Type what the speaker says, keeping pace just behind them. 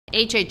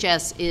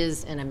HHS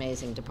is an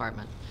amazing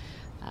department.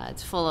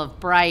 It's full of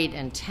bright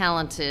and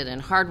talented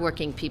and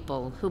hardworking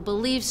people who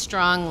believe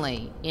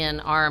strongly in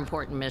our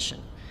important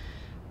mission,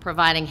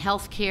 providing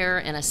health care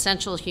and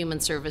essential human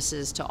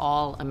services to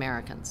all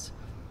Americans.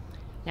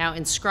 Now,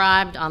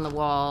 inscribed on the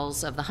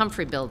walls of the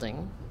Humphrey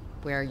Building,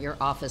 where your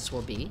office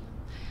will be,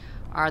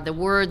 are the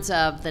words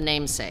of the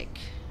namesake.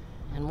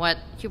 And what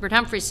Hubert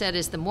Humphrey said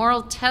is the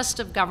moral test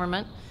of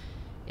government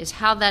is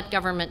how that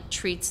government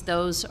treats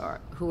those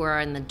who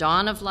are in the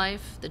dawn of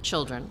life, the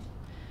children,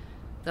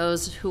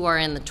 those who are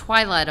in the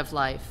twilight of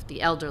life,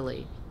 the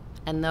elderly,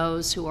 and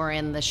those who are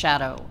in the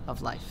shadow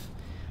of life.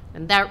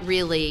 And that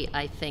really,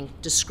 I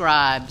think,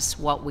 describes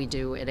what we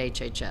do at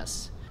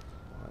HHS.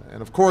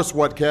 And of course,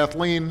 what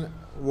Kathleen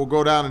will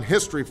go down in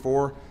history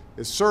for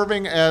is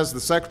serving as the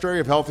Secretary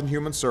of Health and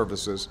Human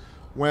Services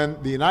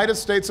when the United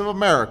States of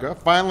America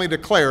finally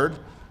declared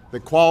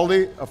that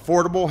quality,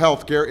 affordable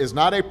health care is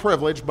not a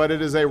privilege, but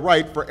it is a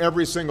right for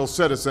every single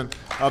citizen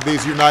of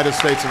these United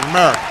States of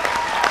America.